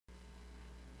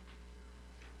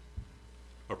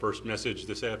first message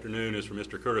this afternoon is from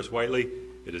Mr. Curtis Whiteley.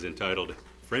 It is entitled,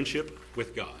 Friendship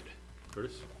with God.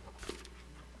 Curtis?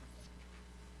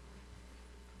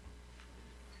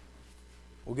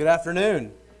 Well, good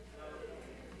afternoon.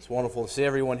 It's wonderful to see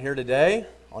everyone here today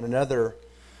on another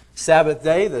Sabbath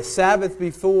day, the Sabbath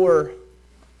before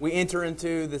we enter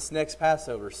into this next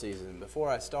Passover season. Before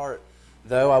I start,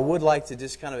 though, I would like to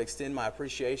just kind of extend my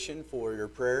appreciation for your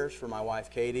prayers for my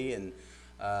wife, Katie, and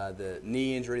the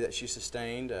knee injury that she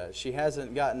sustained. She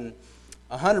hasn't gotten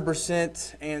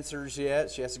 100% answers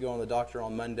yet. She has to go on the doctor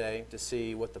on Monday to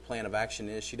see what the plan of action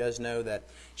is. She does know that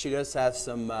she does have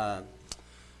some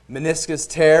meniscus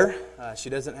tear.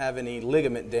 She doesn't have any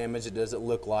ligament damage, it doesn't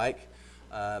look like.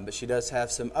 But she does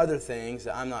have some other things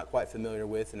that I'm not quite familiar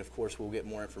with, and of course we'll get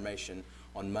more information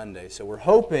on Monday. So we're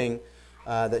hoping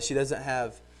that she doesn't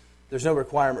have, there's no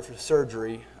requirement for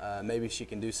surgery. Maybe she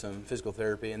can do some physical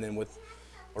therapy, and then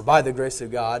by the grace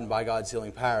of God and by God's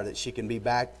healing power, that she can be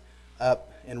back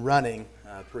up and running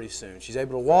pretty soon. She's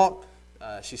able to walk.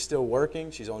 She's still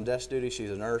working. She's on desk duty.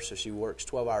 She's a nurse, so she works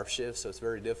 12-hour shifts, so it's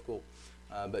very difficult.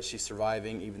 But she's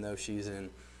surviving, even though she's in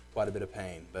quite a bit of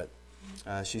pain. But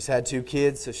she's had 2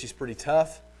 kids, so she's pretty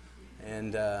tough.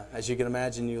 And as you can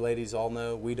imagine, you ladies all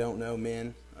know, we don't know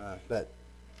men, but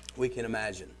we can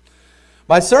imagine.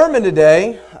 My sermon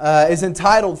today is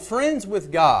entitled Friends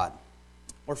with God,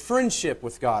 or Friendship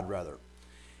with God, rather.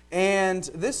 And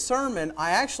this sermon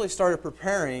I actually started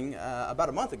preparing about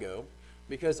a month ago,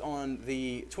 because on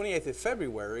the 28th of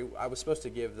February, I was supposed to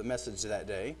give the message that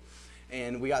day,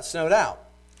 and we got snowed out.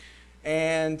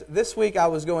 And this week I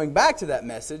was going back to that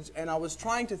message, and I was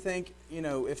trying to think,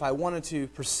 if I wanted to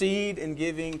proceed in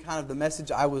giving kind of the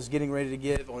message I was getting ready to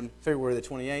give on February the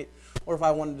 28th, or if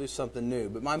I wanted to do something new.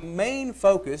 But my main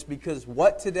focus, because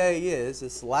what today is,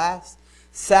 this last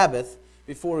Sabbath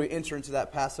before we enter into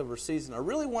that Passover season, I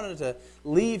really wanted to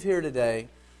leave here today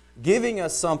giving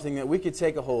us something that we could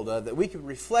take a hold of, that we could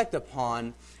reflect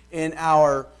upon in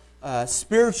our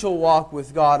spiritual walk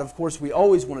with God. Of course, we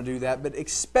always want to do that, but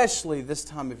especially this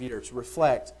time of year to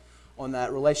reflect on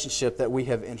that relationship that we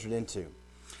have entered into.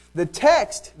 The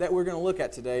text that we're going to look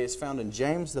at today is found in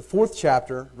James, the 4th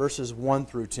chapter, verses 1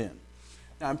 through 10.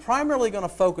 Now, I'm primarily going to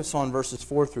focus on verses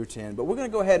 4 through 10, but we're going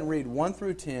to go ahead and read 1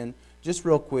 through 10 just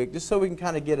real quick, just so we can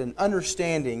kind of get an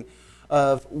understanding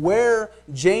of where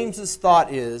James's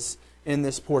thought is in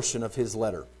this portion of his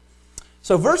letter.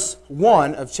 So verse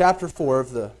 1 of chapter 4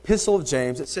 of the Epistle of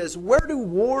James, it says, "Where do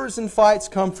wars and fights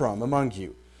come from among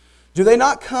you? Do they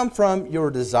not come from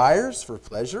your desires for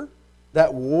pleasure,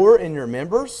 that war in your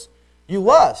members? You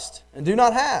lust and do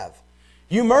not have.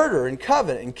 You murder and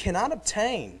covet and cannot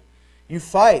obtain. You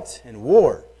fight and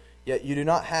war, yet you do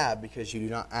not have because you do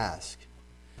not ask.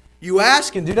 You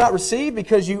ask and do not receive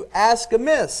because you ask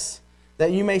amiss,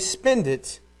 that you may spend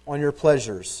it on your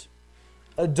pleasures.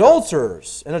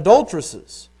 Adulterers and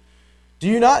adulteresses, do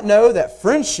you not know that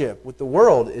friendship with the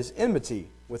world is enmity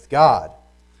with God?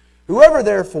 Whoever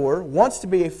therefore wants to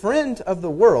be a friend of the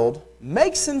world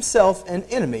makes himself an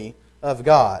enemy of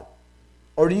God.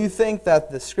 Or do you think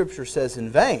that the Scripture says in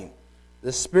vain,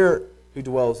 the Spirit who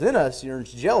dwells in us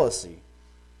yearns jealousy,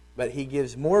 but He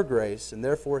gives more grace, and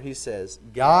therefore He says,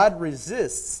 God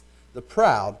resists the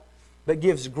proud, but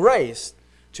gives grace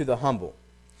to the humble.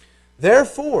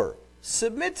 Therefore,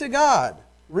 submit to God,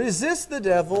 resist the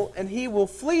devil, and he will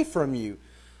flee from you.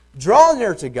 Draw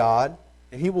near to God,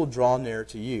 and He will draw near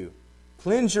to you.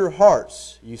 Cleanse your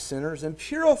hearts, you sinners, and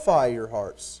purify your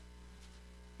hearts,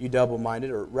 you double-minded,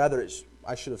 or rather,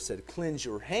 I should have said, cleanse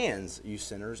your hands, you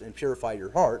sinners, and purify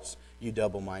your hearts, you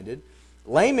double-minded.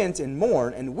 Lament and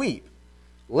mourn and weep.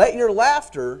 Let your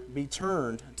laughter be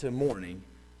turned to mourning,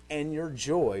 and your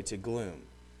joy to gloom.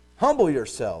 Humble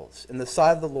yourselves in the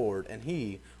sight of the Lord, and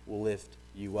He will lift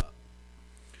you up."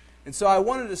 And so I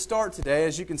wanted to start today,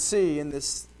 as you can see in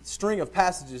this string of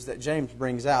passages that James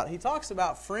brings out, he talks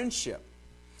about friendship.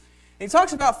 And he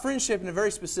talks about friendship in a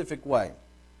very specific way.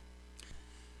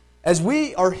 As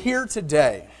we are here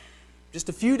today, just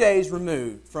a few days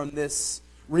removed from this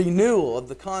renewal of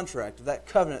the contract, of that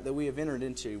covenant that we have entered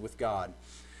into with God,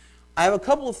 I have a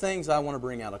couple of things I want to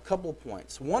bring out, a couple of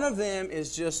points. One of them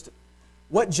is just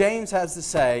what James has to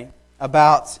say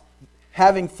about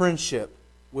having friendship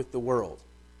with the world.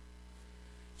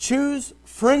 Choose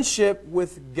friendship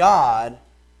with God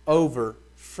over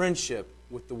friendship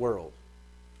with the world.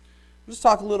 Let's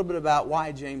talk a little bit about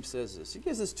why James says this. He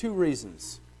gives us 2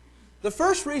 reasons. The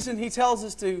first reason he tells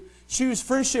us to choose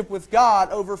friendship with God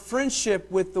over friendship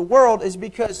with the world is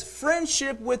because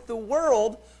friendship with the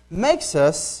world makes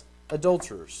us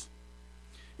adulterers.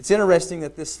 It's interesting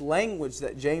that this language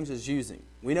that James is using,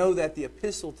 we know that the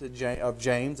epistle of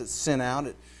James that's sent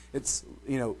out, it's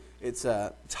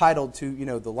titled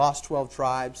to the lost 12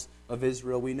 tribes of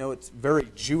Israel. We know it's very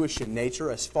Jewish in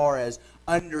nature as far as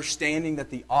understanding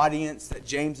that the audience that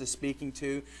James is speaking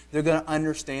to, they're going to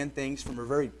understand things from a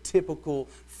very typical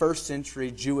first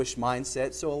century Jewish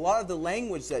mindset. So a lot of the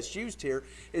language that's used here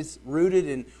is rooted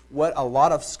in what a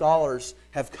lot of scholars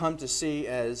have come to see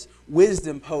as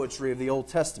wisdom poetry of the Old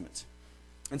Testament.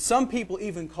 And some people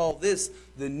even call this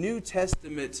the New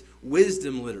Testament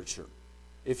wisdom literature,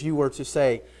 if you were to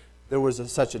say there was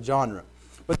such a genre.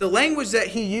 But the language that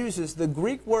he uses, the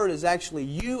Greek word is actually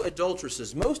you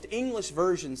adulteresses. Most English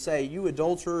versions say you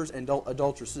adulterers and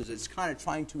adulteresses. It's kind of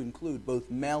trying to include both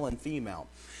male and female.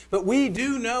 But we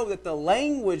do know that the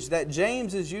language that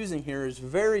James is using here is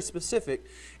very specific,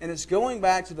 and it's going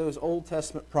back to those Old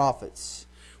Testament prophets,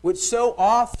 which so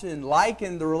often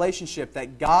liken the relationship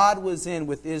that God was in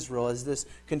with Israel as this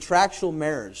contractual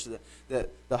marriage, that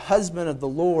the husband of the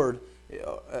Lord,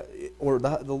 or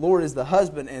the Lord is the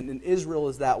husband and Israel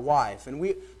is that wife. And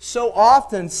we so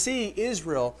often see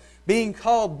Israel being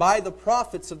called by the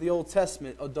prophets of the Old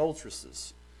Testament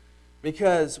adulteresses.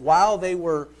 Because while they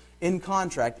were in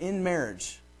contract, in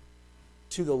marriage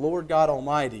to the Lord God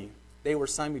Almighty, they were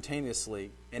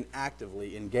simultaneously and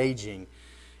actively engaging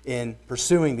in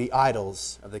pursuing the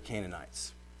idols of the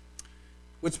Canaanites.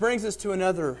 Which brings us to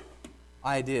another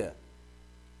idea.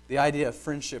 The idea of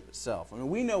friendship itself. I mean,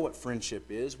 we know what friendship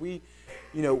is. We,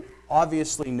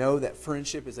 obviously know that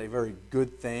friendship is a very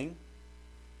good thing.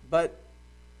 But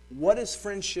what does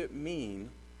friendship mean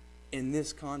in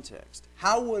this context?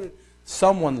 How would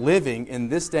someone living in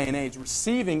this day and age,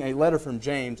 receiving a letter from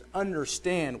James,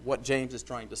 understand what James is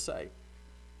trying to say?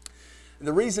 And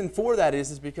the reason for that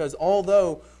is because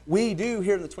although we do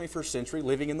here in the 21st century,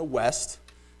 living in the West,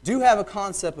 do have a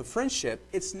concept of friendship,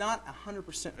 it's not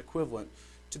 100% equivalent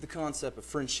to the concept of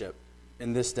friendship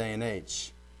in this day and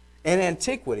age. In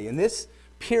antiquity, in this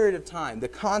period of time, the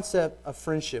concept of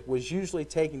friendship was usually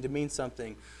taken to mean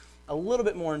something a little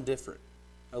bit more different.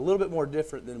 A little bit more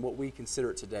different than what we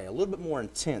consider it today. A little bit more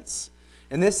intense.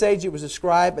 In this age, it was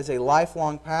described as a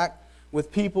lifelong pact with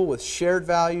people with shared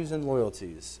values and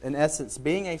loyalties. In essence,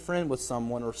 being a friend with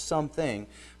someone or something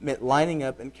meant lining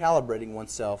up and calibrating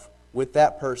oneself with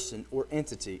that person or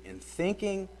entity in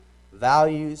thinking,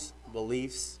 values,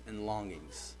 beliefs, and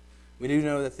longings. We do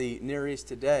know that the Near East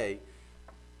today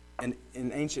and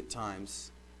in ancient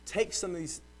times take some of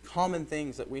these common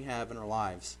things that we have in our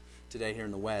lives today here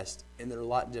in the West, and they're a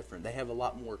lot different. They have a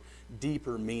lot more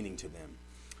deeper meaning to them.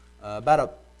 About a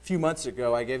few months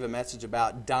ago, I gave a message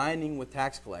about dining with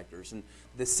tax collectors and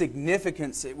the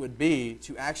significance it would be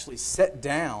to actually sit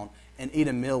down and eat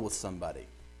a meal with somebody.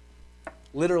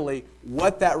 Literally,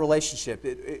 what that relationship,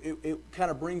 it kind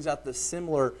of brings out the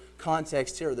similar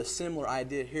context here, the similar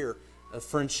idea here of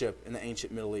friendship in the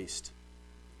ancient Middle East.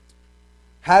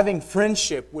 Having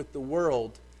friendship with the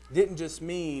world didn't just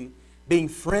mean being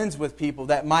friends with people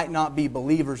that might not be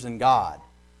believers in God,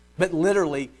 but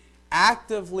literally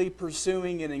actively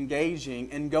pursuing and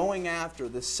engaging and going after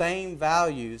the same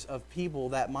values of people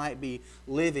that might be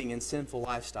living in sinful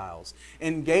lifestyles.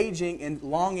 Engaging and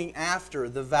longing after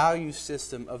the value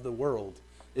system of the world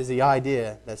is the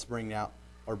idea that's brought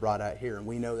out here. And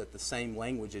we know that the same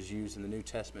language is used in the New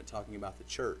Testament talking about the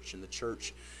church, and the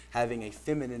church having a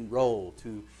feminine role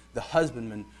to the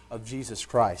husbandman of Jesus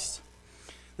Christ.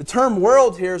 The term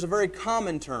world here is a very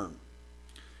common term.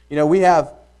 We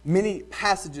have many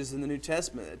passages in the New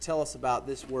Testament that tell us about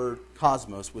this word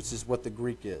cosmos, which is what the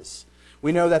Greek is.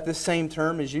 We know that this same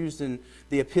term is used in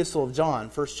the Epistle of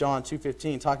John, 1 John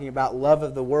 2:15, talking about love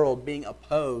of the world being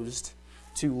opposed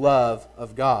to love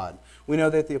of God. We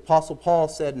know that the Apostle Paul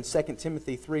said in 2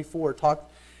 Timothy 3:4,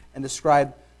 talked and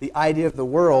described the idea of the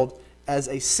world as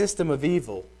a system of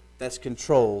evil that's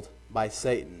controlled by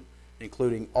Satan,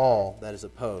 including all that is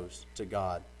opposed to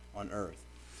God on earth.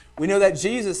 We know that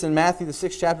Jesus in Matthew the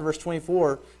 6th chapter, verse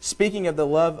 24, speaking of the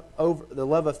love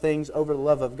of things over the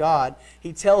love of God,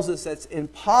 he tells us that it's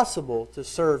impossible to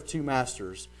serve two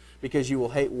masters because you will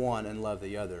hate one and love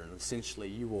the other. And essentially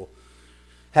you will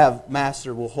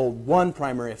will hold one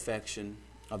primary affection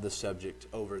of the subject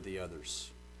over the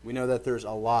others. We know that there's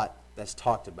a lot that's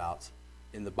talked about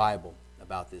in the Bible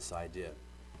about this idea.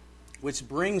 Which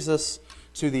brings us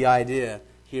to the idea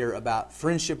here about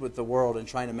friendship with the world and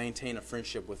trying to maintain a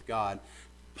friendship with God.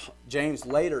 James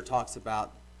later talks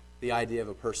about the idea of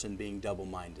a person being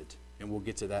double-minded. And we'll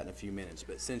get to that in a few minutes.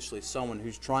 But essentially someone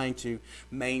who's trying to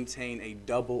maintain a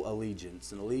double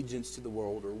allegiance. An allegiance to the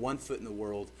world, or one foot in the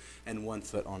world and one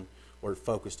foot on, or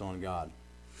focused on God.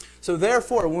 So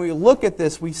therefore, when we look at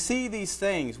this, we see these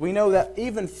things. We know that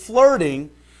even flirting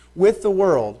with the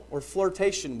world, or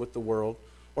flirtation with the world,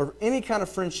 or any kind of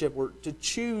friendship, or to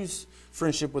choose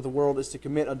friendship with the world is to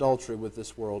commit adultery with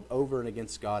this world over and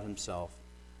against God Himself.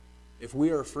 If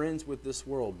we are friends with this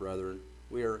world, brethren,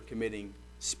 we are committing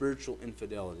spiritual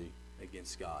infidelity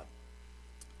against God.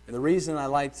 And the reason I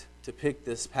liked to pick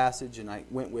this passage and I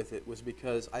went with it was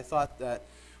because I thought that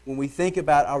when we think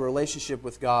about our relationship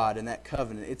with God and that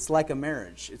covenant, it's like a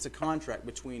marriage. It's a contract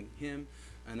between Him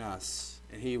and us,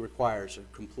 and He requires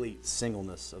a complete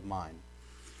singleness of mind.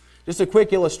 Just a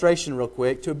quick illustration real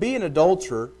quick. To be an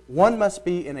adulterer, one must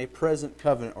be in a present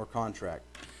covenant or contract.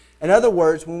 In other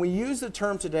words, when we use the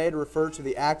term today to refer to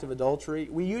the act of adultery,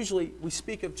 we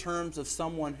speak of terms of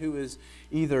someone who is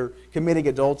either committing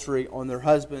adultery on their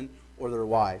husband or their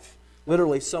wife.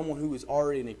 Literally, someone who is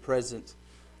already in a present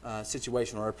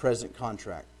situation or a present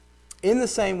contract. In the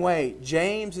same way,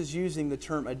 James is using the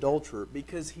term adulterer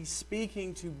because he's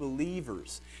speaking to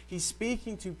believers. He's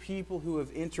speaking to people who have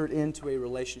entered into a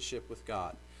relationship with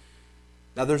God.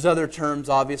 Now, there's other terms,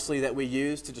 obviously, that we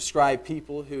use to describe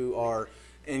people who are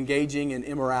engaging in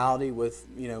immorality with,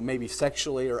 maybe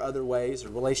sexually or other ways or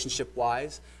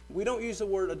relationship-wise. We don't use the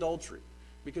word adultery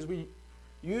because we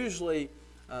usually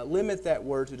limit that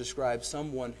word to describe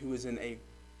someone who is in a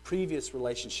previous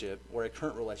relationship or a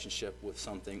current relationship with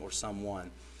something or someone,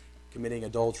 committing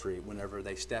adultery whenever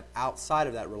they step outside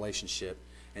of that relationship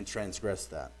and transgress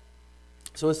that.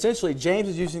 So essentially, James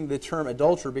is using the term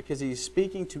adulterer because he's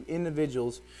speaking to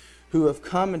individuals who have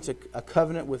come into a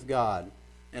covenant with God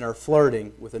and are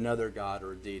flirting with another god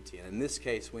or a deity. And in this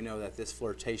case, we know that this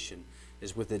flirtation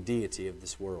is with the deity of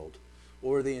this world,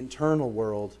 or the internal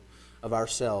world of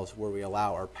ourselves where we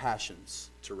allow our passions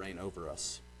to reign over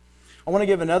us. I want to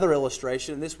give another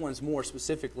illustration, and this one's more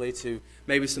specifically to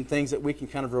maybe some things that we can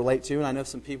kind of relate to. And I know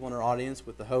some people in our audience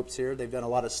with the Hopes here, they've done a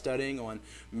lot of studying on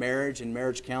marriage and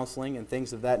marriage counseling and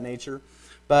things of that nature.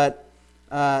 But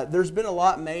there's been a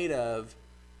lot made of,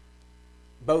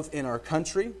 both in our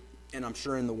country and I'm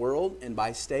sure in the world and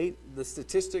by state, the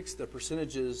statistics, the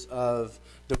percentages of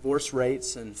divorce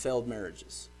rates and failed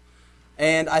marriages.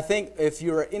 And I think if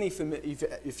you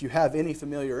have any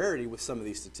familiarity with some of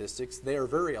these statistics, they are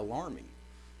very alarming.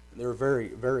 They're very,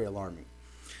 very alarming.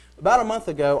 About a month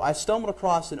ago, I stumbled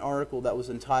across an article that was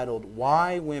entitled,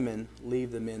 "Why Women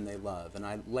Leave the Men They Love." And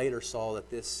I later saw that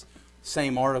this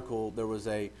same article, there was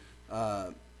a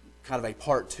kind of a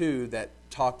part 2 that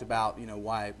talked about,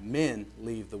 why men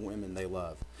leave the women they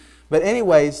love. But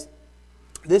anyways,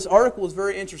 this article was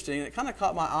very interesting, and it kind of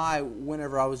caught my eye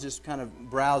whenever I was just kind of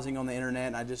browsing on the internet,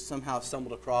 and I just somehow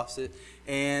stumbled across it.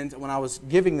 And when I was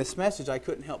giving this message, I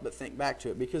couldn't help but think back to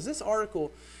it, because this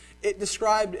article, it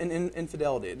described an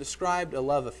infidelity, it described a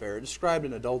love affair, it described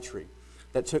an adultery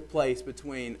that took place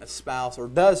between a spouse,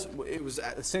 it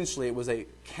was a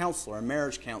counselor, a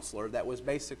marriage counselor, that was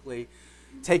basically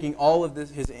taking all of this,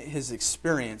 his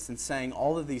experience and saying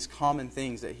all of these common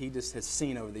things that he just has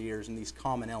seen over the years and these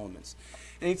common elements.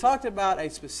 And he talked about a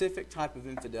specific type of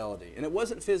infidelity. And it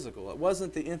wasn't physical. It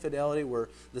wasn't the infidelity where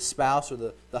the spouse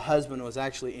or the husband was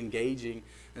actually engaging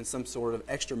in some sort of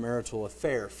extramarital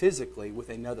affair physically with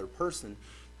another person.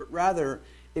 But rather,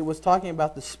 it was talking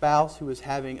about the spouse who was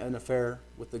having an affair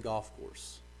with the golf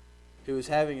course, who was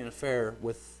having an affair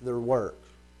with their work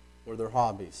or their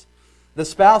hobbies. The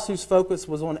spouse whose focus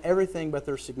was on everything but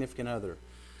their significant other.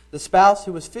 The spouse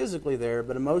who was physically there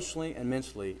but emotionally and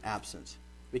mentally absent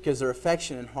because their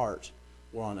affection and heart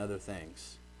were on other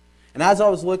things. And as I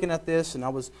was looking at this and I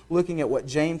was looking at what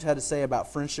James had to say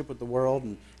about friendship with the world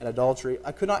and adultery,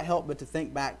 I could not help but to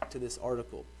think back to this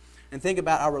article and think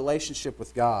about our relationship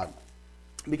with God.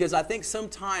 Because I think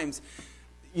sometimes,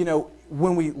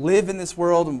 when we live in this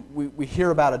world and we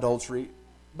hear about adultery,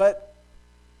 but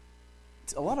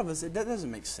a lot of us, that doesn't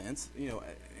make sense,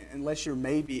 unless you're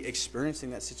maybe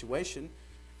experiencing that situation.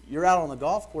 You're out on the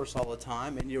golf course all the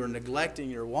time and you're neglecting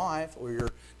your wife or you're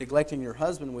neglecting your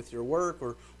husband with your work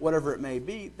or whatever it may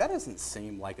be. That doesn't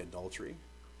seem like adultery.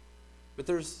 But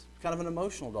there's kind of an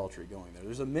emotional adultery going there.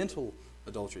 There's a mental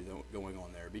adultery going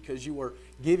on there because you are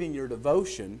giving your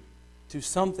devotion to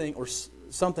something or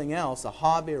something else, a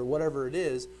hobby or whatever it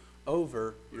is,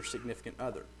 over your significant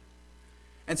other.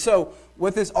 And so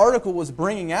what this article was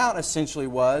bringing out essentially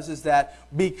is that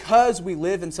because we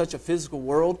live in such a physical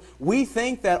world, we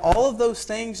think that all of those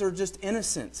things are just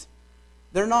innocent.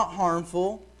 They're not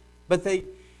harmful, but they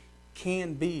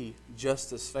can be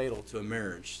just as fatal to a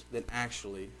marriage than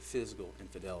actually physical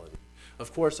infidelity.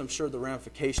 Of course, I'm sure the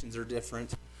ramifications are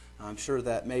different. I'm sure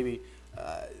that maybe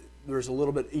there's a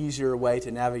little bit easier way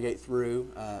to navigate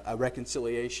through a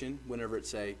reconciliation whenever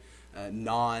it's a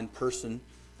non-person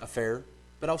affair.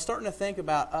 But I was starting to think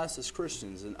about us as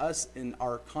Christians and us in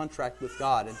our contract with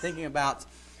God, and thinking about,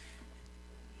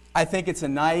 I think it's a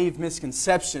naive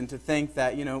misconception to think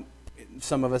that,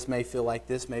 some of us may feel like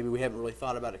this, maybe we haven't really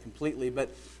thought about it completely, but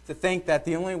to think that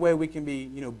the only way we can be,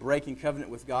 breaking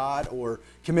covenant with God or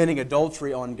committing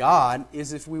adultery on God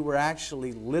is if we were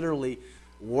actually literally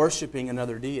worshiping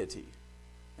another deity.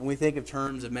 And we think of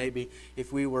terms of maybe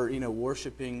if we were,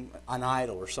 worshiping an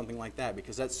idol or something like that,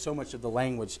 because that's so much of the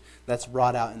language that's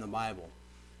brought out in the Bible.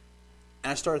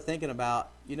 And I started thinking about,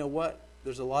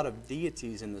 there's a lot of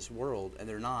deities in this world, and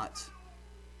they're not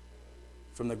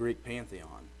from the Greek pantheon.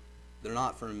 They're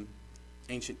not from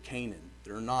ancient Canaan.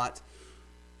 They're not,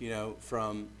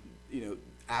 from,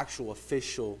 actual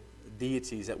official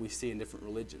deities that we see in different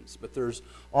religions. But there's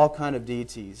all kind of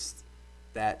deities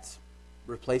that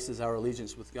replaces our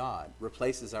allegiance with God,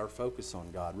 replaces our focus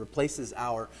on God, replaces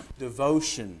our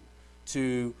devotion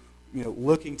to,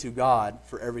 looking to God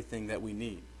for everything that we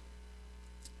need.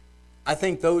 I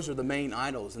think those are the main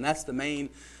idols, and that's the main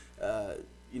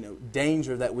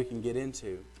danger that we can get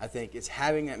into. I think it's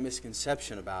having that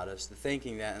misconception about us, the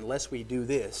thinking that unless we do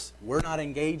this, we're not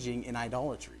engaging in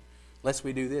idolatry. Unless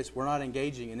we do this, we're not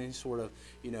engaging in any sort of,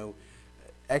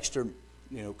 extra,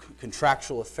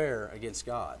 contractual affair against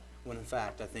God. When in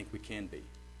fact, I think we can be.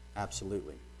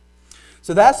 Absolutely.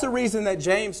 So that's the reason that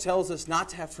James tells us not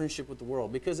to have friendship with the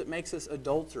world, because it makes us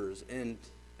adulterers. And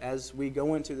as we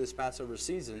go into this Passover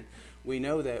season, we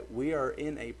know that we are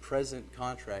in a present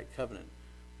contract covenant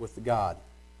with God.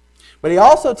 But he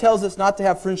also tells us not to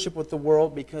have friendship with the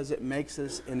world because it makes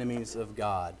us enemies of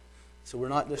God. So we're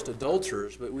not just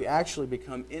adulterers, but we actually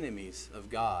become enemies of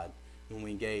God when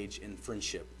we engage in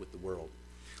friendship with the world.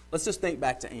 Let's just think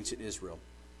back to ancient Israel.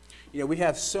 We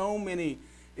have so many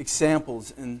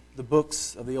examples in the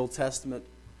books of the Old Testament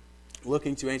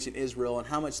looking to ancient Israel and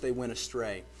how much they went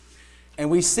astray. And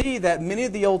we see that many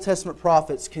of the Old Testament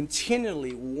prophets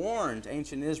continually warned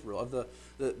ancient Israel of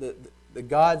the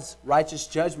God's righteous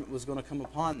judgment was going to come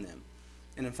upon them.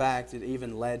 And in fact, it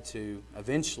even led to,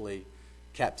 eventually,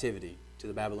 captivity to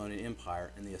the Babylonian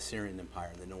Empire and the Assyrian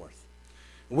Empire in the north.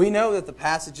 We know that the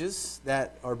passages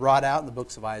that are brought out in the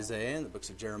books of Isaiah and the books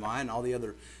of Jeremiah and all the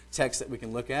other texts that we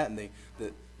can look at, and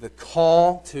the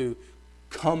call to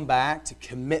come back, to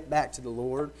commit back to the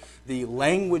Lord, the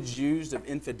language used of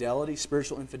infidelity,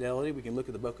 spiritual infidelity. We can look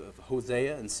at the book of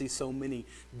Hosea and see so many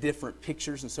different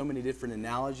pictures and so many different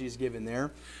analogies given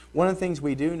there. One of the things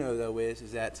we do know, though,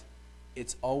 is that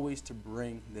it's always to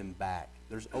bring them back.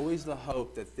 There's always the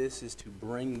hope that this is to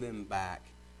bring them back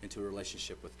into a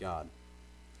relationship with God.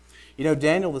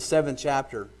 Daniel, the 7th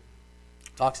chapter,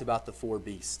 talks about the 4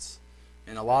 beasts.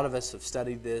 And a lot of us have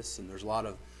studied this, and there's a lot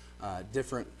of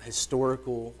different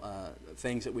historical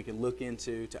things that we can look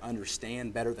into to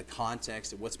understand better the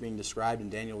context of what's being described in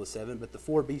Daniel the 7th. But the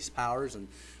 4 beast powers, and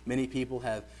many people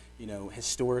have,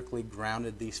 historically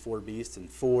grounded these 4 beasts in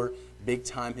 4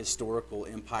 big-time historical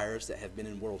empires that have been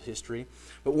in world history.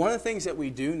 But one of the things that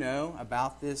we do know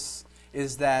about this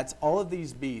is that all of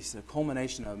these beasts, the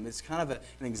culmination of them, is kind of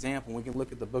an example. We can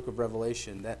look at the book of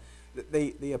Revelation, that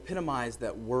they epitomize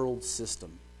that world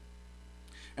system.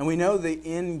 And we know the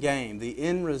end game, the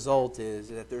end result is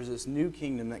that there's this new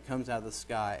kingdom that comes out of the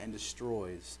sky and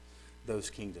destroys those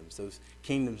kingdoms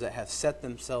that have set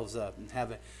themselves up and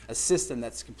have a system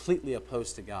that's completely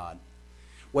opposed to God.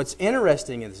 What's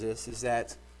interesting is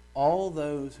that all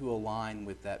those who align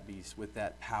with that beast, with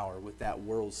that power, with that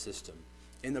world system,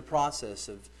 in the process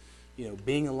of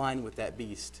being aligned with that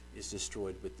beast, is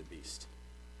destroyed with the beast.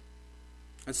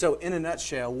 And so in a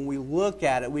nutshell, when we look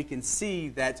at it, we can see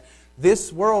that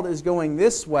this world is going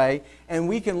this way, and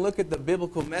we can look at the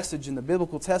biblical message and the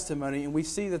biblical testimony, and we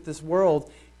see that this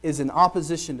world is in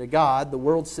opposition to God, the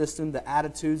world system, the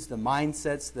attitudes, the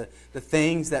mindsets, the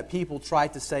things that people try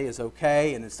to say is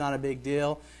okay and it's not a big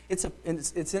deal.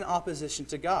 It's in opposition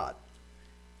to God.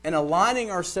 And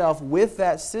aligning ourselves with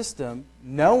that system,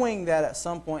 knowing that at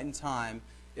some point in time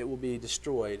it will be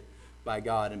destroyed by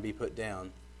God and be put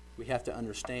down, we have to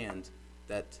understand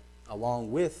that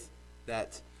along with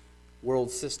that world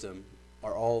system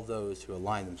are all those who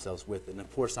align themselves with it. And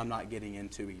of course, I'm not getting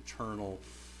into eternal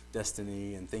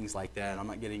destiny and things like that. I'm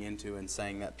not getting into and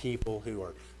saying that people who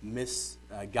are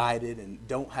misguided and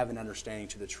don't have an understanding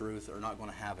to the truth are not going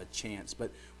to have a chance.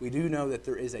 But we do know that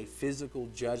there is a physical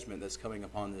judgment that's coming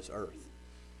upon this earth.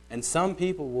 And some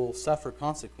people will suffer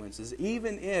consequences,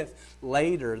 even if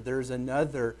later there's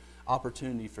another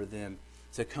opportunity for them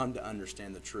to come to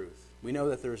understand the truth. We know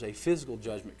that there's a physical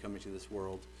judgment coming to this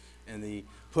world, and the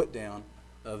put down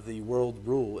of the world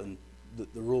rule and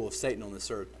the rule of Satan on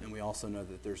this earth. And we also know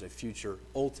that there's a future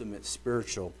ultimate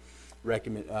spiritual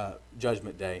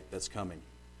judgment day that's coming.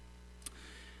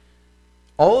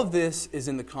 All of this is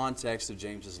in the context of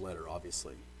James's letter,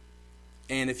 obviously.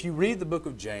 And if you read the book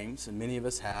of James, and many of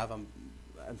us have, I'm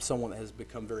someone that has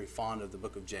become very fond of the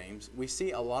book of James, we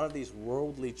see a lot of these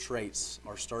worldly traits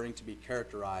are starting to be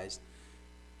characterized,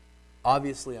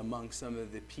 obviously, among some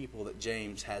of the people that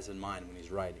James has in mind when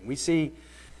he's writing. We see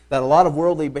that a lot of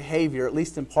worldly behavior, at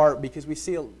least in part, because we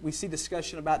see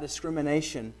discussion about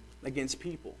discrimination against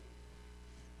people.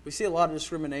 We see a lot of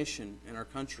discrimination in our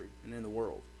country and in the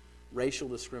world. Racial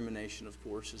discrimination, of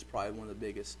course, is probably one of the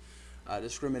biggest.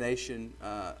 Discrimination,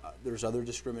 there's other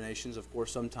discriminations. Of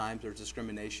course, sometimes there's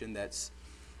discrimination that's,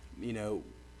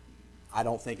 I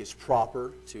don't think it's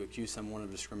proper to accuse someone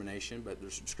of discrimination, but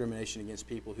there's discrimination against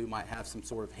people who might have some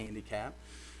sort of handicap.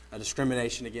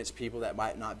 Discrimination against people that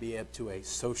might not be up to a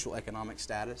social economic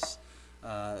status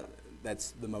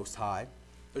that's the most high.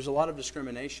 There's a lot of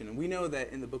discrimination. And we know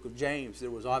that in the book of James,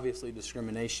 there was obviously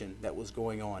discrimination that was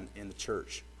going on in the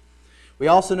church. We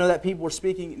also know that people were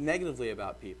speaking negatively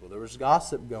about people. There was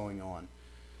gossip going on.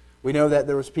 We know that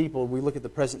there was people, we look at the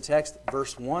present text,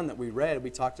 verse 1 that we read, we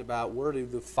talked about where do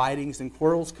the fightings and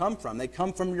quarrels come from. They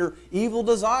come from your evil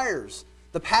desires,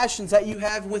 the passions that you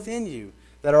have within you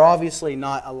that are obviously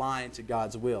not aligned to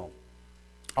God's will.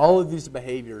 All of these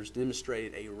behaviors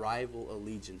demonstrated a rival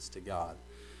allegiance to God,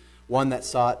 one that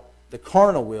sought the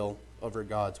carnal will over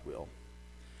God's will.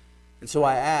 And so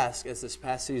I ask, as this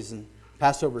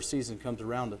Passover season comes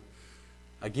around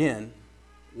again,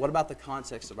 what about the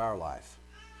context of our life?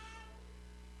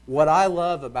 What I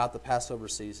love about the Passover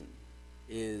season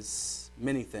is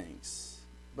many things.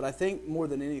 But I think more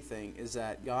than anything is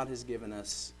that God has given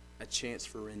us a chance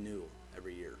for renewal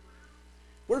every year.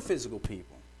 We're physical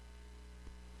people.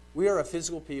 We are a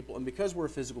physical people, and because we're a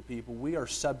physical people, we are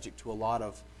subject to a lot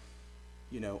of,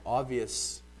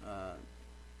 obvious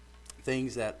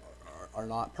things that are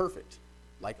not perfect,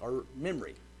 like our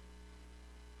memory.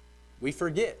 We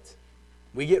forget.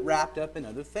 We get wrapped up in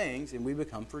other things, and we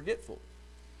become forgetful.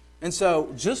 And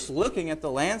so, just looking at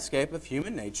the landscape of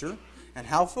human nature and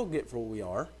how forgetful we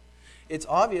are, it's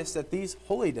obvious that these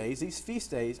holy days, these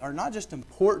feast days, are not just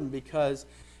important because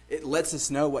it lets us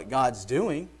know what God's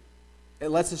doing, it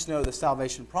lets us know the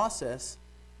salvation process,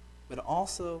 but it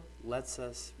also lets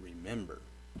us remember,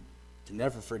 to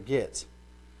never forget,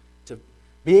 to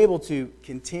be able to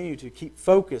continue to keep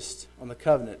focused on the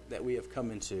covenant that we have come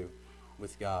into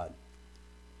with God.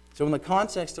 So in the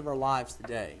context of our lives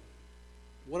today,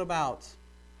 what about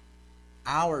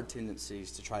our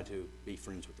tendencies to try to be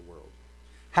friends with the world?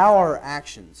 How are our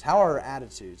actions? How are our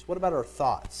attitudes? What about our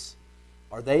thoughts?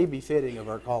 Are they befitting of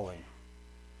our calling?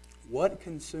 What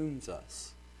consumes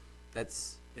us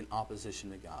that's in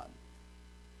opposition to God?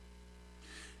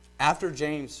 After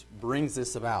James brings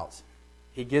this about,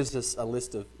 he gives us a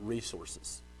list of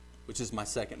resources, which is my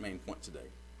second main point today.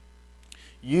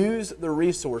 Use the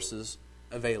resources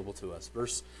available to us.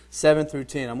 Verse 7 through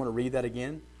 10, I'm going to read that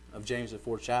again of James, the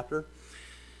 4th chapter.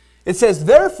 It says,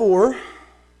 "Therefore,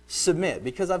 submit,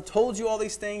 because I've told you all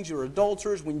these things. You're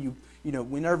adulterers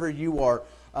whenever you are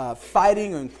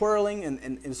fighting and quarreling,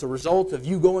 and it's a result of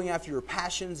you going after your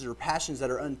passions that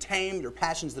are untamed, your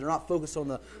passions that are not focused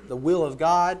on the will of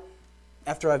God.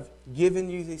 After I've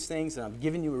given you these things and I've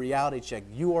given you a reality check,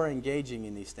 you are engaging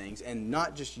in these things, and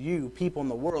not just you, people in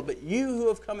the world, but you who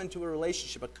have come into a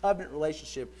relationship, a covenant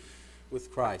relationship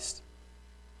with Christ."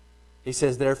 He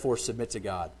says, "Therefore, submit to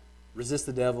God. Resist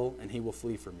the devil, and he will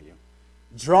flee from you.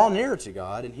 Draw near to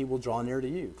God, and he will draw near to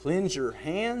you. Cleanse your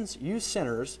hands, you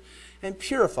sinners, and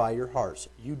purify your hearts,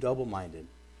 you double-minded.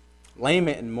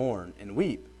 Lament and mourn and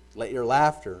weep. Let your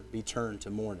laughter be turned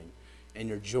to mourning, and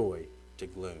your joy to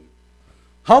gloom.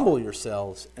 Humble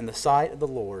yourselves in the sight of the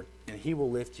Lord, and he will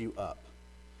lift you up."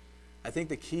 I think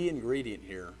the key ingredient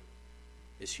here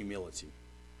is humility.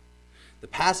 The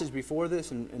passage before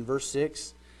this, in verse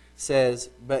 6, says,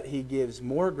 "But he gives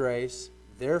more grace.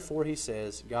 Therefore," he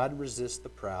says, "God resists the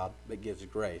proud, but gives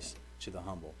grace to the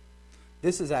humble."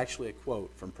 This is actually a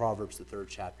quote from Proverbs, the 3rd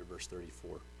chapter, verse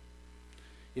 34.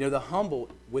 The humble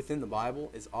within the Bible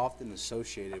is often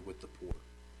associated with the poor.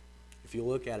 If you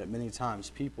look at it many times,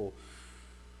 people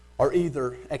are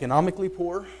either economically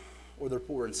poor or they're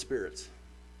poor in spirit.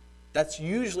 That's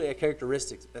usually a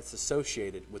characteristic that's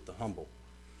associated with the humble.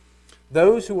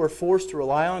 Those who are forced to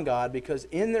rely on God because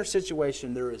in their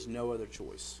situation there is no other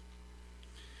choice.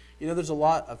 There's a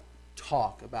lot of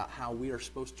talk about how we are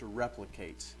supposed to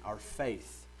replicate our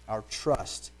faith, our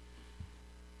trust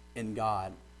in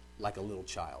God like a little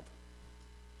child.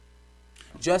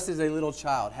 Just as a little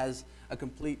child has a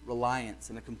complete reliance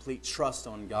and a complete trust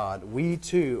on God, we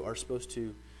too are supposed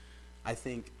to, I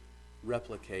think,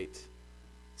 replicate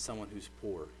someone who's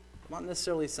poor. I'm not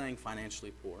necessarily saying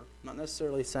financially poor. I'm not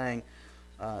necessarily saying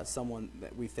someone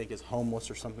that we think is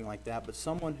homeless or something like that, but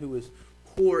someone who is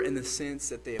poor in the sense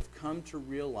that they have come to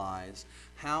realize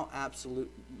how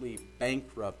absolutely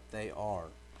bankrupt they are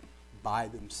by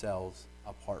themselves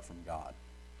apart from God.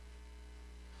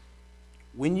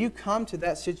 When you come to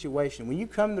that situation, when you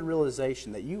come to the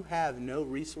realization that you have no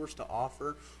resource to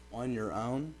offer on your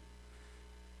own,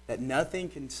 that nothing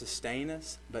can sustain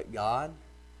us but God,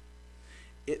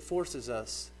 it forces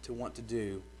us to want to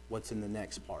do what's in the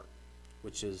next part,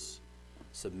 which is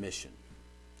submission,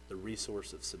 the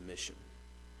resource of submission.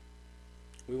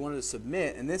 We want to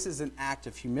submit, and this is an act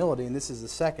of humility, and this is the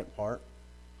second part.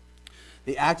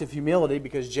 The act of humility,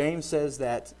 because James says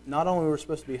that not only we're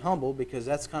supposed to be humble, because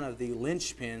that's kind of the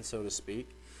linchpin, so to speak,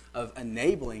 of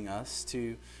enabling us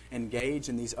to engage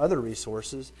in these other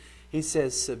resources, he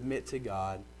says submit to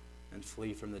God and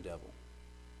flee from the devil.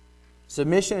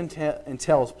 Submission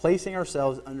entails placing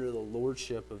ourselves under the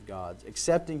lordship of God,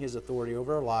 accepting His authority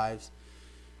over our lives,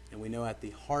 and we know at the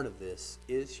heart of this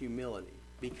is humility,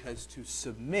 because to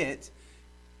submit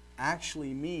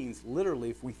actually means, literally,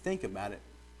 if we think about it,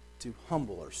 to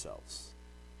humble ourselves,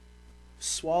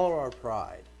 swallow our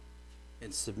pride,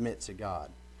 and submit to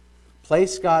God.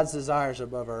 Place God's desires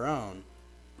above our own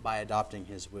by adopting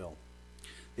His will.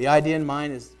 The idea in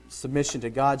mind is submission to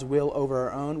God's will over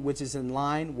our own, which is in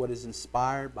line what is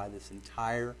inspired by this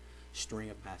entire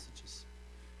string of passages.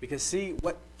 Because see,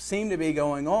 what seemed to be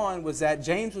going on was that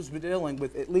James was dealing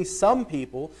with at least some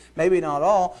people, maybe not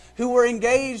all, who were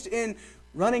engaged in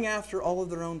running after all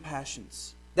of their own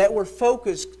passions, that were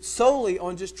focused solely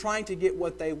on just trying to get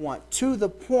what they want, to the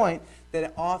point that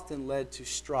it often led to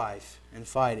strife and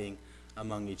fighting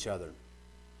among each other.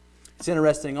 It's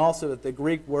interesting also that the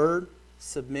Greek word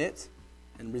submit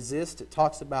and resist,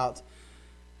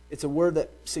 it's a word that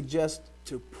suggests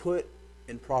to put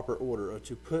in proper order, or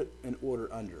to put an order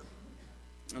under.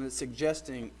 And it's a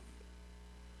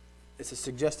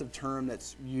suggestive term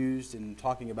that's used in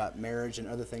talking about marriage and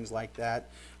other things like that,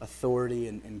 authority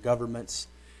and governments.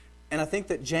 And I think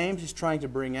that James is trying to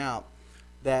bring out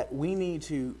that we need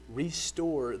to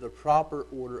restore the proper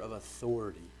order of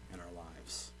authority in our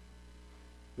lives.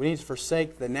 We need to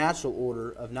forsake the natural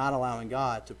order of not allowing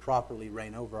God to properly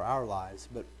reign over our lives,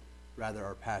 but rather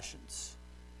our passions,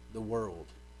 the world,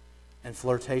 and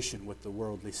flirtation with the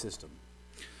worldly system.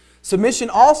 Submission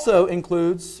also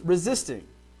includes resisting,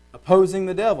 opposing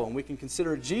the devil. And we can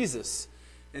consider Jesus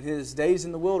in His days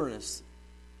in the wilderness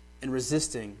and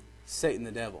resisting Satan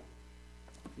the devil.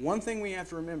 One thing we have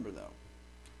to remember, though,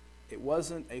 it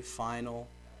wasn't a final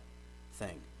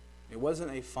thing. It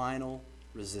wasn't a final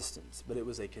resistance, but it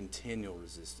was a continual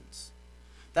resistance.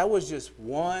 That was just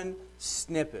one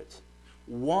snippet,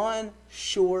 one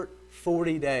short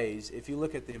 40 days, if you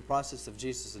look at the process of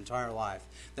Jesus' entire life,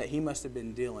 that He must have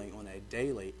been dealing on a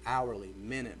daily, hourly,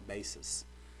 minute basis,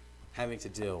 having to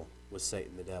deal with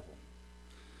Satan the devil.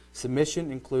 Submission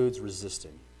includes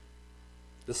resisting.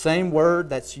 The same word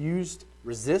that's used,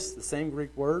 resist, the same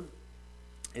Greek word,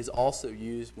 is also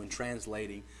used when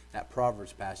translating that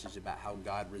Proverbs passage about how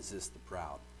God resists the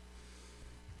proud.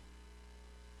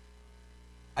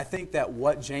 I think that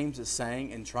what James is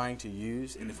saying and trying to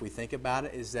use, and if we think about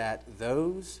it, is that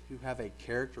those who have a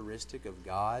characteristic of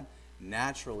God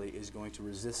naturally is going to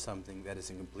resist something that is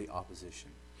in complete opposition.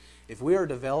 If we are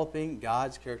developing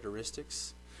God's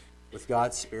characteristics with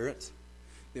God's Spirit,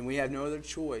 then we have no other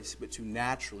choice but to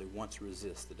naturally want to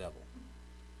resist the devil.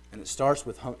 And it starts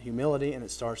with humility and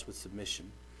it starts with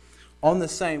submission. On the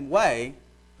same way,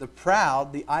 the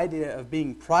proud, the idea of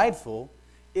being prideful,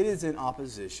 it is in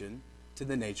opposition to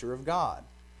the nature of God.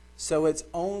 So it's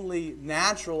only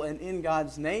natural and in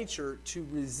God's nature to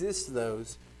resist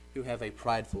those who have a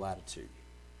prideful attitude.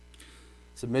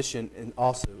 Submission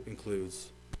also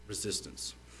includes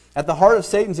resistance. At the heart of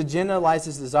Satan's agenda lies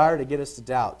his desire to get us to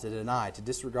doubt, to deny, to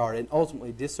disregard, and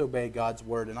ultimately disobey God's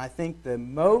word. And I think the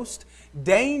most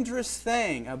dangerous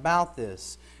thing about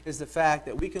this is the fact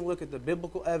that we can look at the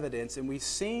biblical evidence and we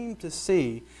seem to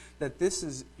see that this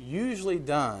is usually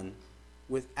done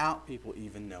without people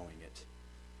even knowing it.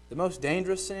 The most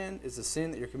dangerous sin is the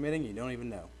sin that you're committing you don't even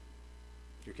know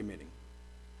you're committing.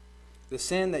 The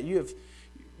sin that you have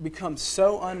become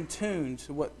so untuned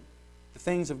to what the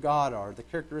things of God are, the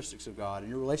characteristics of God, and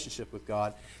your relationship with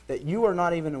God, that you are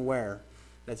not even aware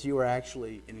that you are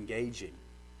actually engaging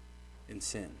in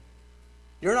sin.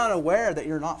 You're not aware that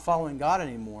you're not following God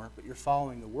anymore, but you're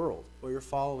following the world, or you're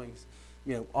following,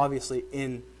 obviously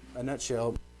in a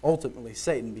nutshell, ultimately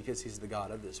Satan, because he's the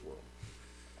god of this world.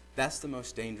 That's the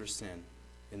most dangerous sin,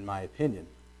 in my opinion.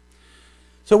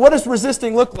 So what does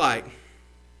resisting look like?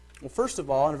 Well, first of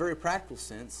all, in a very practical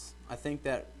sense, I think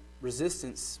that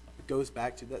resistance goes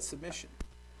back to that submission.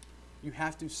 You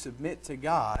have to submit to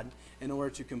God in order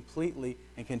to completely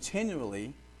and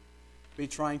continually be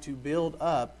trying to build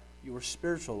up your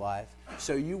spiritual life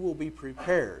so you will be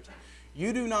prepared.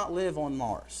 You do not live on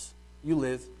Mars. You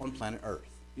live on planet Earth.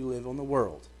 You live on the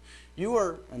world. You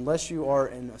are, unless you are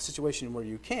in a situation where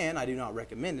you can, I do not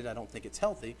recommend it, I don't think it's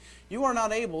healthy, you are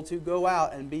not able to go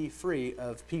out and be free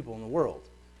of people in the world.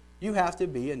 You have to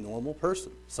be a normal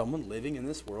person, someone living in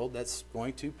this world that's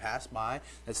going to pass by,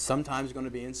 that's sometimes going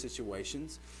to be in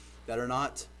situations that are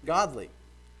not godly.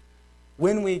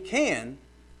 When we can,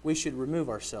 we should remove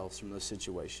ourselves from those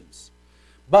situations.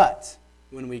 But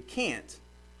when we can't,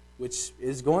 which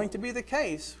is going to be the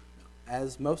case,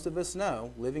 as most of us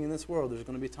know, living in this world, there's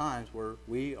going to be times where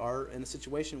we are in a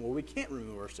situation where we can't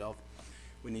remove ourselves.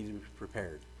 We need to be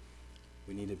prepared.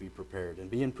 We need to be prepared.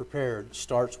 And being prepared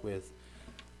starts with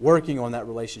working on that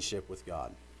relationship with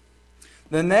God.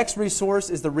 The next resource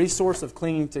is the resource of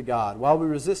clinging to God. While we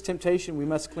resist temptation, we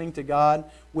must cling to God,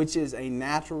 which is a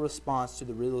natural response to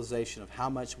the realization of how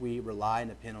much we rely and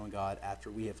depend on God after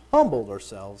we have humbled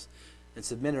ourselves and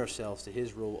submit ourselves to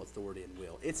His rule, authority, and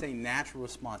will. It's a natural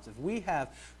response. If we have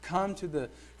come to the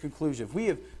conclusion, if we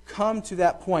have come to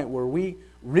that point where we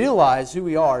realize who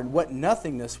we are and what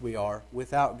nothingness we are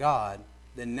without God,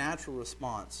 the natural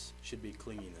response should be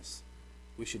clinginess.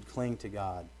 We should cling to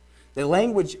God. The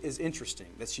language is interesting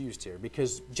that's used here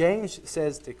because James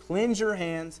says to cleanse your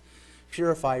hands,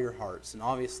 purify your hearts. And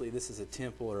obviously this is a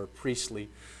temple or a priestly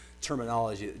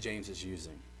terminology that James is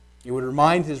using. It would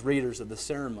remind his readers of the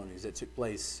ceremonies that took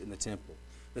place in the temple,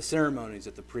 the ceremonies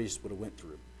that the priest would have went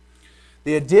through.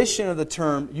 The addition of the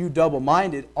term, you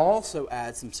double-minded, also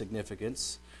adds some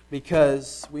significance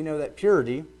because we know that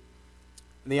purity,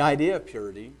 the idea of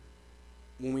purity,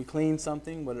 when we clean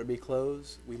something, whether it be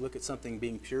clothes, we look at something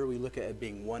being pure, we look at it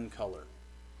being one color,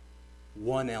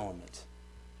 one element.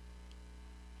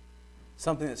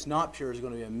 Something that's not pure is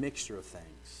going to be a mixture of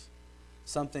things.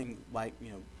 Something like,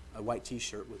 a white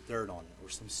t-shirt with dirt on it or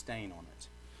some stain on it.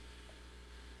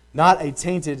 Not a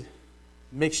tainted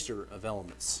mixture of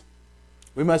elements.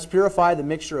 We must purify the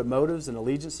mixture of motives and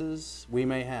allegiances we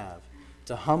may have.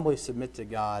 To humbly submit to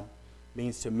God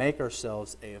means to make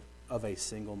ourselves of a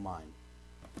single mind.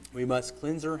 We must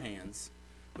cleanse our hands,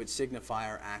 which signify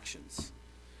our actions.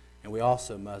 And we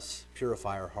also must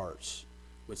purify our hearts,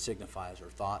 which signifies our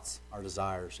thoughts, our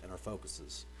desires, and our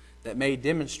focuses, that may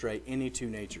demonstrate any two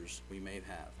natures we may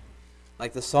have.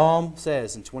 Like the Psalm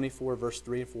says in 24, verse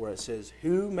 3 and 4, it says,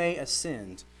 "Who may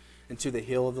ascend into the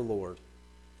hill of the Lord?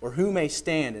 Or who may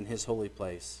stand in His holy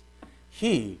place?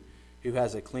 He who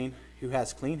has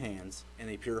clean hands and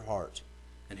a pure heart,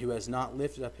 and who has not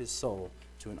lifted up his soul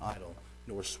to an idol,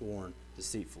 nor sworn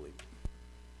deceitfully."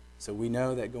 So we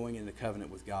know that going into covenant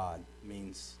with God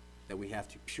means that we have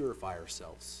to purify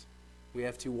ourselves. We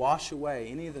have to wash away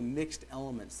any of the mixed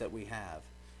elements that we have,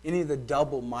 any of the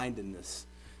double-mindedness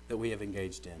that we have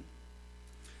engaged in.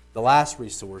 The last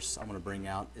resource I'm going to bring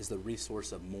out is the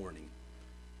resource of mourning.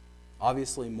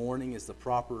 Obviously, mourning is the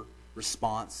proper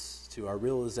response to our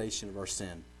realization of our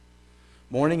sin.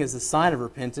 Mourning is the sign of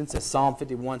repentance, as Psalm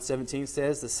 51:17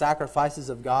 says, "The sacrifices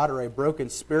of God are a broken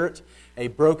spirit, a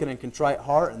broken and contrite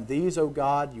heart, and these, O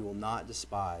God, you will not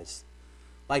despise."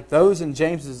 Like those in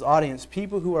James's audience,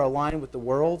 people who are aligned with the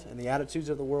world and the attitudes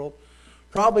of the world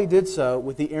probably did so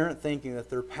with the errant thinking that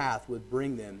their path would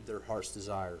bring them their heart's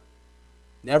desire,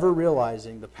 never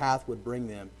realizing the path would bring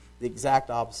them the exact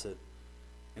opposite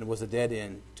and was a dead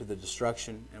end to the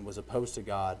destruction and was opposed to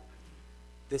God.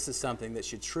 This is something that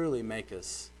should truly make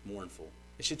us mournful.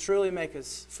 It should truly make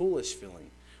us foolish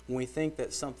feeling when we think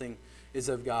that something is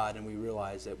of God and we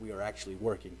realize that we are actually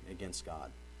working against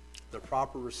God. The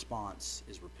proper response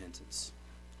is repentance.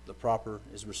 The proper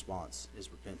response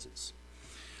is repentance.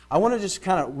 I want to just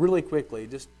kind of really quickly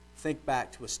just think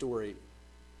back to a story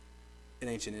in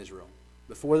ancient Israel.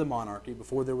 Before the monarchy,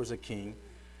 before there was a king,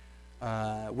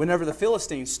 whenever the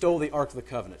Philistines stole the Ark of the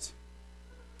Covenant.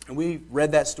 And we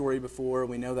read that story before.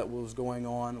 We know that what was going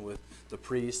on with the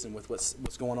priests and with what's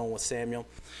going on with Samuel.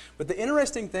 But the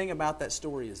interesting thing about that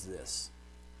story is this.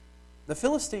 The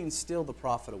Philistines steal the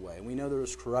prophet away. And we know there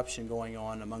was corruption going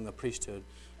on among the priesthood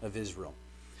of Israel.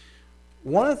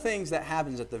 One of the things that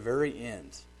happens at the very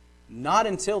end, not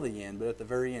until the end, but at the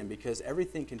very end, because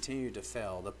everything continued to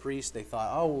fail. The priests, they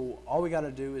thought, all we got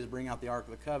to do is bring out the Ark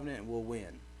of the Covenant and we'll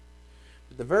win.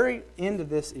 At the very end of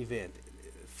this event,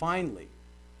 finally,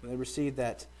 when they received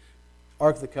that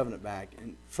Ark of the Covenant back.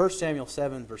 In 1 Samuel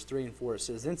 7, verse 3 and 4, it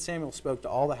says, Then Samuel spoke to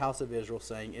all the house of Israel,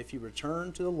 saying, If you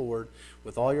return to the Lord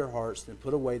with all your hearts, then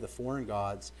put away the foreign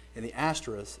gods and the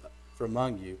Ashtoreths from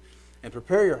among you, and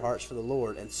prepare your hearts for the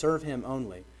Lord, and serve him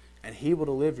only, and he will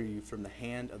deliver you from the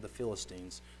hand of the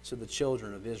Philistines. So the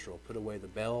children of Israel put away the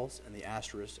Baals and the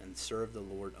Ashtoreths, and served the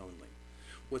Lord only.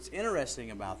 What's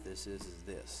interesting about this is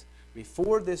this.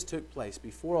 Before this took place,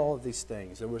 before all of these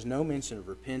things, there was no mention of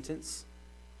repentance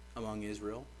among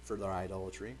Israel for their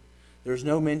idolatry. There's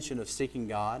no mention of seeking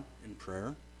God in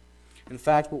prayer. In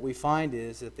fact, what we find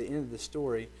is at the end of the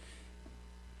story,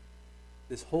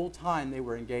 this whole time they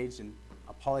were engaged in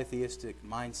a polytheistic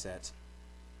mindset,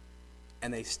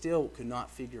 and they still could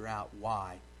not figure out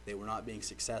why they were not being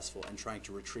successful in trying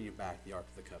to retrieve back the Ark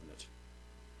of the Covenant.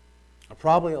 Now,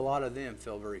 probably a lot of them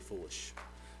felt very foolish.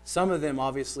 Some of them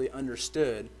obviously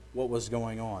understood what was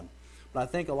going on. But I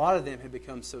think a lot of them had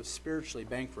become so spiritually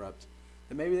bankrupt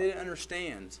that maybe they didn't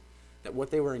understand that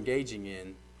what they were engaging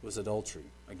in was adultery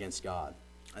against God.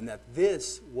 And that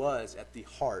this was at the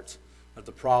heart of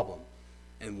the problem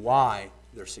and why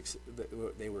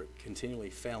they were continually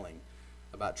failing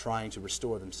about trying to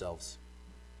restore themselves.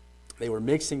 They were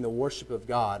mixing the worship of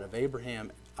God, of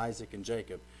Abraham, Isaac, and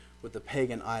Jacob, with the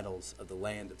pagan idols of the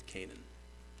land of Canaan.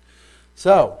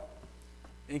 So,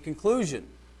 in conclusion,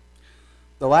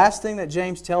 the last thing that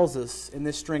James tells us in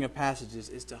this string of passages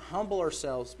is to humble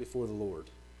ourselves before the Lord,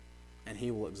 and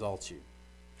He will exalt you.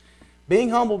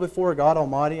 Being humble before God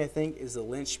Almighty, I think, is the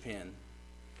linchpin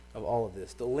of all of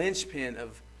this. The linchpin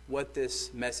of what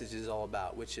this message is all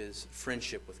about, which is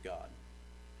friendship with God.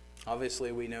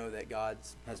 Obviously, we know that God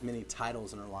has many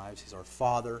titles in our lives. He's our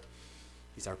Father.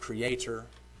 He's our Creator.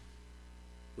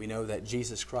 We know that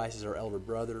Jesus Christ is our elder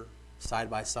brother, side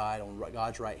by side on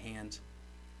God's right hand.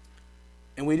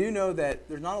 And we do know that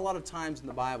there's not a lot of times in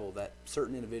the Bible that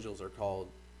certain individuals are called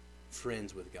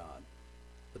friends with God.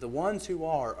 But the ones who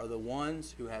are the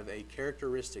ones who have a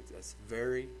characteristic that's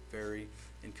very, very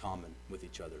in common with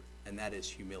each other, and that is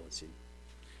humility.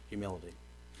 Humility.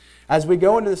 As we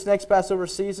go into this next Passover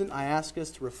season, I ask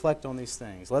us to reflect on these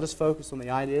things. Let us focus on the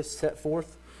ideas set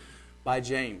forth by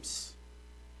James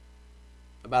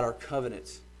about our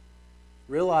covenant,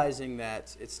 realizing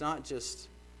that it's not just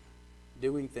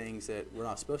doing things that we're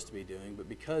not supposed to be doing, but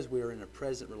because we are in a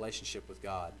present relationship with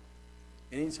God.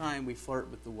 Anytime we flirt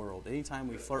with the world, anytime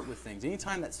we flirt with things,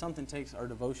 anytime that something takes our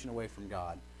devotion away from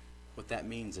God, what that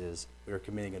means is we are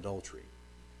committing adultery.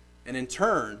 And in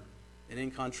turn, and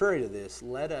in contrary to this,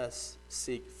 let us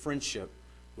seek friendship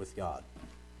with God.